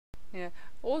Yeah.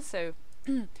 Also,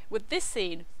 with this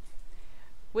scene,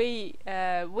 we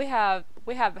have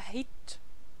hit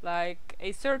like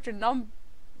a certain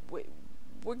we,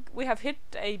 we have hit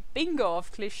a bingo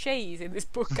of cliches in this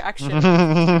book.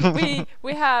 Actually,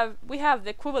 we have the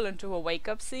equivalent to a wake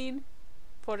up scene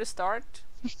for the start.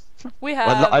 We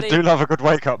Well, have I the do love a good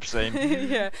wake up scene.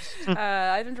 yeah.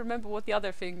 I don't remember what the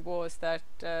other thing was that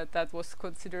was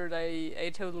considered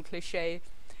a total cliche,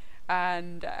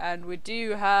 and we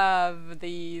do have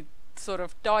the sort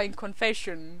of dying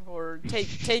confession or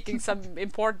taking some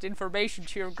important information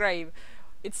to your grave.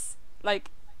 It's like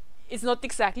it's not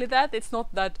exactly that. It's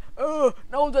not that. Oh,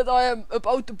 now that I am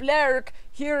about to blark,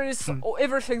 here is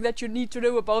everything that you need to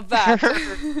know about that.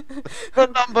 The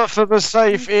number for the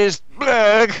safe is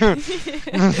black.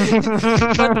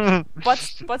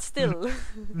 but still,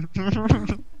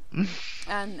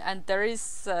 and there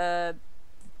is the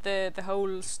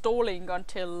whole stalling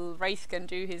until Wraith can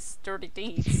do his dirty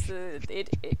deeds.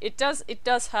 It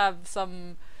does have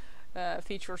some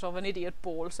features of an idiot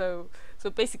ball. So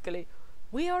basically,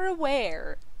 we are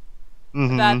aware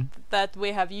that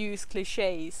we have used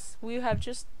cliches. We have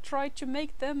just tried to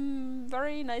make them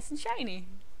very nice and shiny.